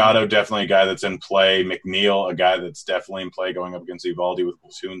Machado, definitely a guy that's in play. McNeil, a guy that's definitely in play going up against Eovaldi with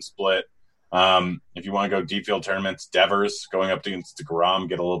platoon split. If you want to go deep field tournaments, Devers going up against DeGrom,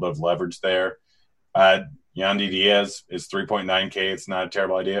 get a little bit of leverage there. Yandy Diaz is 3.9K. It's not a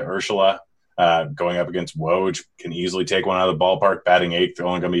terrible idea. Urshela going up against Woj can easily take one out of the ballpark. Batting 8th,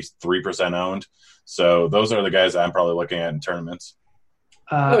 only going to be 3% owned. So those are the guys I'm probably looking at in tournaments.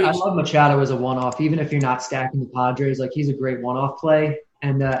 I love Machado as a one-off, even if you're not stacking the Padres. Like, he's a great one-off play.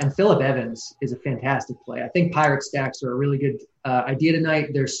 And Phillip Evans is a fantastic play. I think Pirate stacks are a really good idea tonight.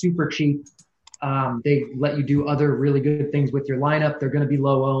 They're super cheap. They let you do other really good things with your lineup. They're going to be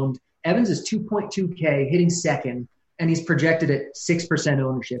low owned. Evans is 2.2K, hitting second, and he's projected at 6%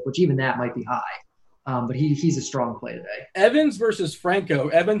 ownership, which even that might be high. But he's a strong play today. Evans versus Franco.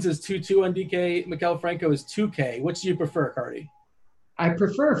 Evans is 2.2 on DK. Maikel Franco is 2K. Which do you prefer, Cardi? I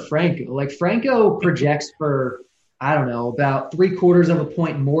prefer Franco. Like, Franco projects for, I don't know, about 0.75 of a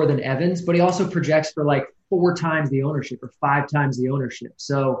point more than Evans, but he also projects for like 4 times the ownership or 5 times the ownership.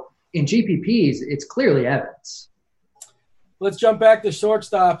 So in GPPs, it's clearly Evans. Let's jump back to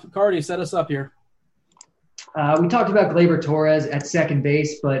shortstop. Cardi, set us up here. We talked about Gleyber Torres at second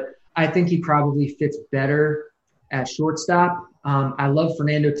base, but I think he probably fits better at shortstop. I love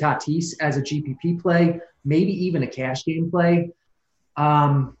Fernando Tatis as a GPP play, maybe even a cash game play.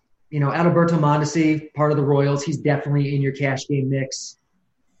 Adalberto Mondesi, part of the Royals, he's definitely in your cash game mix.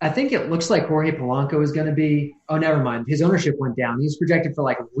 I think it looks like Jorge Polanco is going to be – oh, never mind. His ownership went down. He was projected for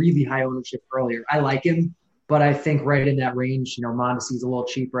like really high ownership earlier. I like him, but I think right in that range, Mondesi's a little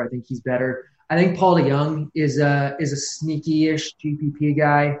cheaper. I think he's better. I think Paul DeYoung is a sneaky-ish GPP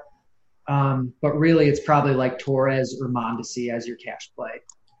guy, but really it's probably like Torres or Mondesi as your cash play.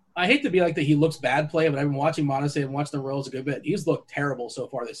 I hate to be like that he looks bad play, but I've been watching Mondesi and watching the Royals a good bit. He's looked terrible so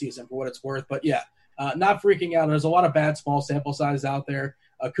far this season for what it's worth. But, yeah, not freaking out. There's a lot of bad small sample sizes out there.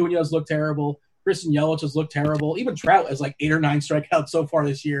 Acuña's looked terrible. Christian Yelich has looked terrible. Even Trout has like 8 or 9 strikeouts so far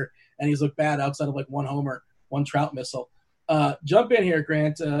this year, and he's looked bad outside of like 1 homer, 1 Trout missile. Jump in here,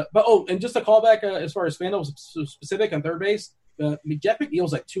 Grant. And just a callback as far as FanDuel specific on third base, Jeff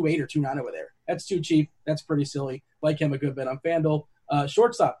McNeil's like 2.8 or 2.9 over there. That's too cheap. That's pretty silly. Like him a good bit on FanDuel.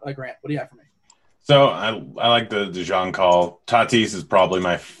 Shortstop, Grant, what do you have for me? So I like the DeJong call. Tatis is probably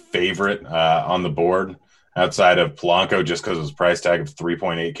my favorite on the board outside of Polanco, just because of his price tag of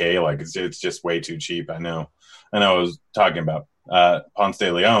 3.8K. Like, it's just way too cheap. I know I was talking about Ponce de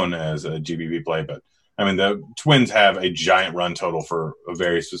Leon as a GBB play, but I mean, the Twins have a giant run total for a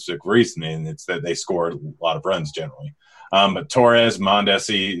very specific reason, and it's that they score a lot of runs generally. But Torres,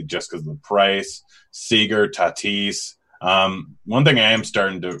 Mondesi, just because of the price, Seager, Tatis. One thing I am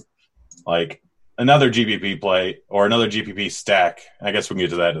starting to like, another GPP play or another GPP stack. I guess we can get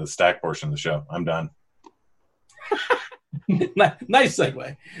to that in the stack portion of the show. I'm done. Nice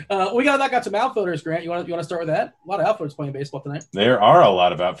segue. We got some outfielders, Grant. You want to start with that? A lot of outfielders playing baseball tonight. There are a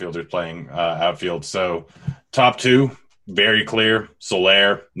lot of outfielders playing outfield. So top 2, very clear.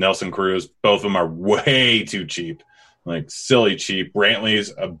 Soler, Nelson Cruz. Both of them are way too cheap, like silly cheap.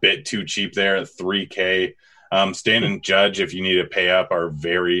 Brantley's a bit too cheap there at 3K. Stanton, Judge, if you need to pay up, are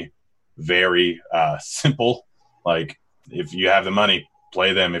very, very simple. Like, if you have the money,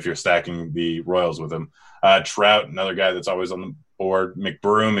 play them if you're stacking the Royals with them. Trout, another guy that's always on the board.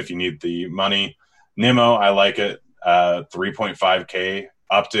 McBroom, if you need the money. Nimmo, I like it. 3.5K.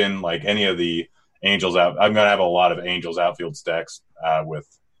 Upton, like any of the Angels out. I'm going to have a lot of Angels outfield stacks with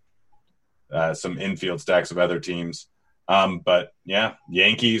some infield stacks of other teams. But, yeah,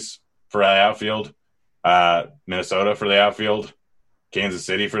 Yankees for the outfield. Minnesota for the outfield. Kansas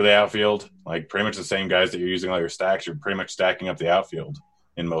City for the outfield. Like, pretty much the same guys that you're using all your stacks. You're pretty much stacking up the outfield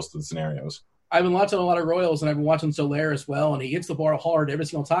in most of the scenarios. I've been watching a lot of Royals, and I've been watching Soler as well, and he hits the ball hard every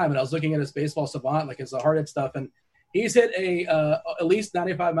single time. And I was looking at his baseball savant, like his hard hit stuff, and he's hit at least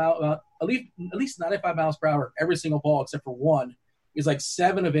 95 miles per hour every single ball except for one. He's like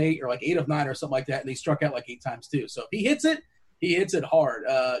 7 of 8 or like 8 of 9 or something like that, and he struck out like 8 times too. So if he hits it hard.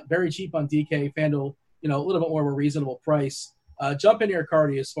 Very cheap on DK, FanDuel, a little bit more of a reasonable price. Jump in here,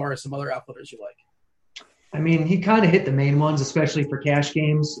 Cardi, as far as some other outfielders you like. I mean, he kind of hit the main ones, especially for cash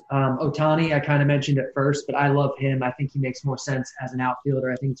games. Otani, I kind of mentioned at first, but I love him. I think he makes more sense as an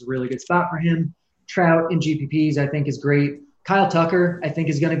outfielder. I think it's a really good spot for him. Trout in GPPs, I think, is great. Kyle Tucker, I think,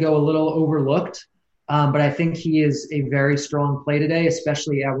 is going to go a little overlooked, but I think he is a very strong play today,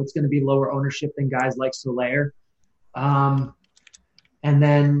 especially at what's going to be lower ownership than guys like Soler. And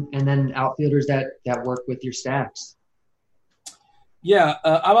then outfielders that work with your stacks. Yeah,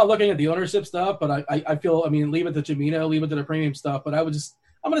 I'm not looking at the ownership stuff, but I feel, leave it to Jamino, leave it to the premium stuff. But I'm going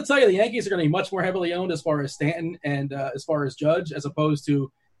to tell you the Yankees are going to be much more heavily owned as far as Stanton and as far as Judge, as opposed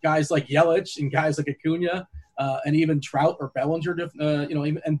to guys like Yelich and guys like Acuna and even Trout or Bellinger,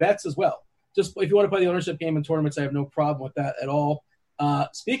 and Betts as well. Just if you want to play the ownership game in tournaments, I have no problem with that at all.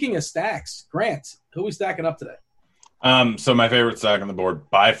 Speaking of stacks, Grant, who are we stacking up today? So my favorite stack on the board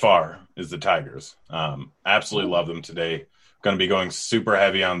by far is the Tigers. Absolutely love them today. Going to be going super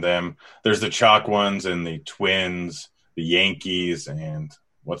heavy on them. There's the chalk ones and the Twins, the Yankees, and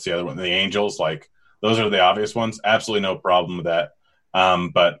what's the other one? The Angels. Like, those are the obvious ones. Absolutely no problem with that.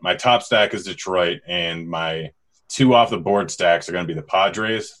 But my top stack is Detroit, and my 2 off the board stacks are going to be the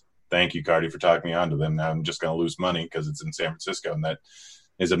Padres. Thank you, Cardi, for talking me onto them. Now I'm just going to lose money because it's in San Francisco, and that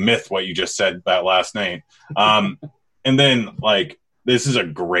is a myth, what you just said about last night. And then, like, this is a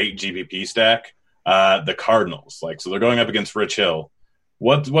great GPP stack. The Cardinals. Like, so they're going up against Rich Hill.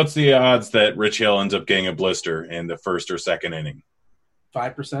 What's the odds that Rich Hill ends up getting a blister in the first or second inning?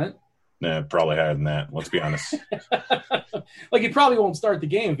 5%? Nah, probably higher than that. Let's be honest. Like, he probably won't start the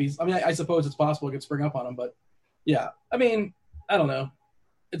game if he's – I mean, I suppose it's possible it could spring up on him, but, yeah. I mean, I don't know.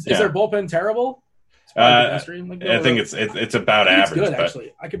 Is their bullpen terrible? I think it's about average. It's good,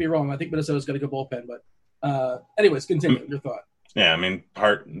 actually. I could be wrong. I think Minnesota's got a good bullpen, but anyways, continue your thought. Yeah, I mean,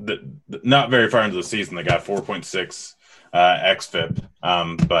 not very far into the season, they got 4.6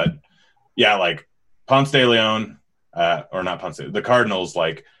 xFIP. But yeah, like Ponce de Leon, or not Ponce, the Cardinals,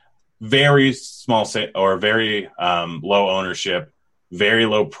 like very small or very low ownership, very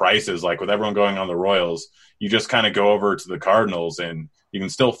low prices. Like with everyone going on the Royals, you just kind of go over to the Cardinals and you can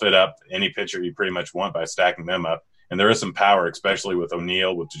still fit up any pitcher you pretty much want by stacking them up. And there is some power, especially with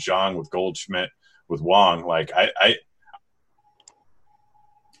O'Neill, with DeJong, with Goldschmidt, with Wong. Like I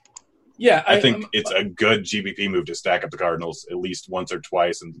think it's a good GPP move to stack up the Cardinals at least once or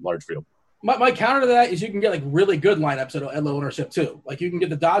twice in large field. My counter to that is you can get like really good lineups at low ownership too. Like you can get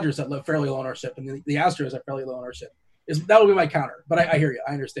the Dodgers at fairly low ownership and the Astros at fairly low ownership. That would be my counter. But I hear you.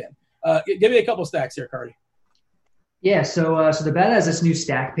 I understand. Give me a couple stacks here, Cardi. Yeah, so the bet has this new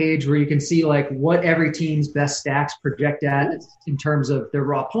stack page where you can see like what every team's best stacks project at in terms of their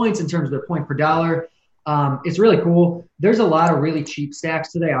raw points, in terms of their point per dollar. It's really cool. There's a lot of really cheap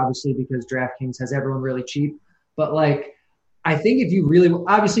stacks today, obviously, because DraftKings has everyone really cheap. But like, I think if you really,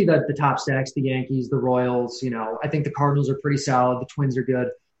 obviously the top stacks, the Yankees, the Royals, I think the Cardinals are pretty solid. The Twins are good.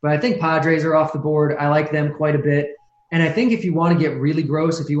 But I think Padres are off the board. I like them quite a bit. And I think if you want to get really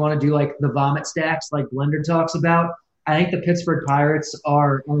gross, if you want to do like the vomit stacks like Blender talks about, I think the Pittsburgh Pirates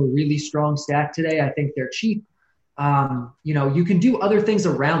are a really strong stack today. I think they're cheap. You can do other things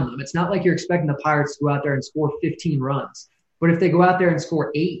around them. It's not like you're expecting the Pirates to go out there and score 15 runs. But if they go out there and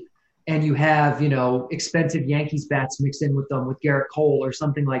score 8 and you have, expensive Yankees bats mixed in with them with Garrett Cole or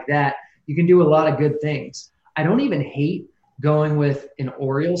something like that, you can do a lot of good things. I don't even hate going with an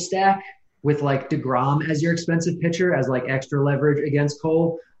Orioles stack with like DeGrom as your expensive pitcher as like extra leverage against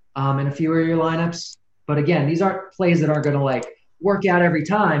Cole in a few of your lineups. But again, these aren't plays that aren't going to like work out every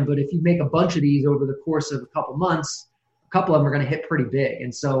time. But if you make a bunch of these over the course of a couple months, a couple of them are going to hit pretty big.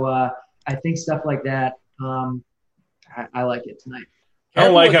 And so I think stuff like that, I like it tonight. I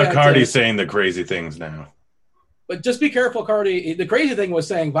don't like how Cardi's saying the crazy things now. But just be careful, Cardi. The crazy thing was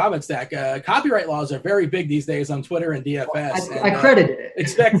saying vomit stack. Copyright laws are very big these days on Twitter and DFS. I credited it.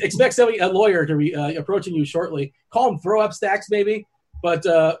 Expect a lawyer to be approaching you shortly. Call them throw up stacks maybe. But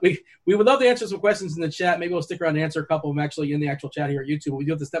we would love to answer some questions in the chat. Maybe we'll stick around and answer a couple of them actually in the actual chat here at YouTube. We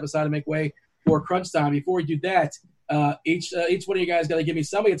do have to step aside and make way for crunch time. Before we do that, each one of you guys got to give me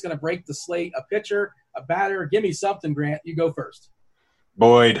somebody that's going to break the slate, a pitcher, a batter. Give me something, Grant. You go first.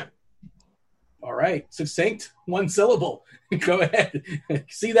 Boyd. All right. Succinct, one syllable. Go ahead.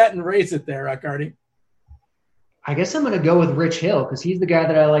 See that and raise it there, Cardi. I guess I'm going to go with Rich Hill because he's the guy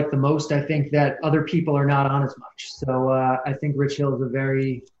that I like the most. I think that other people are not on as much. So I think Rich Hill is a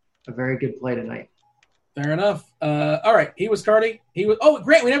very good play tonight. Fair enough. All right. He was Cardi.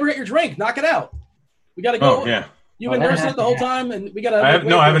 Grant, we never got your drink. Knock it out. We got to go. Oh, yeah. You've been nursing it the whole time, and we got to.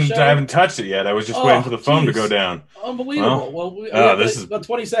 I haven't touched it yet. I was just waiting for the phone to go down. Unbelievable. This is about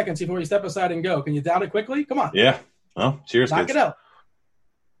 20 seconds before you step aside and go. Can you down it quickly? Come on. Yeah. Well, cheers. Knock it out.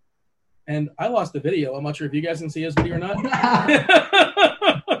 And I lost the video. I'm not sure if you guys can see his video or not.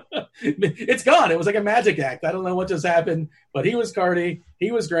 It's gone. It was like a magic act. I don't know what just happened, but he was Cardi.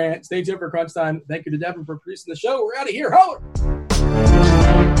 He was Grant. Stay tuned for crunch time. Thank you to Devin for producing the show. We're out of here. Howard.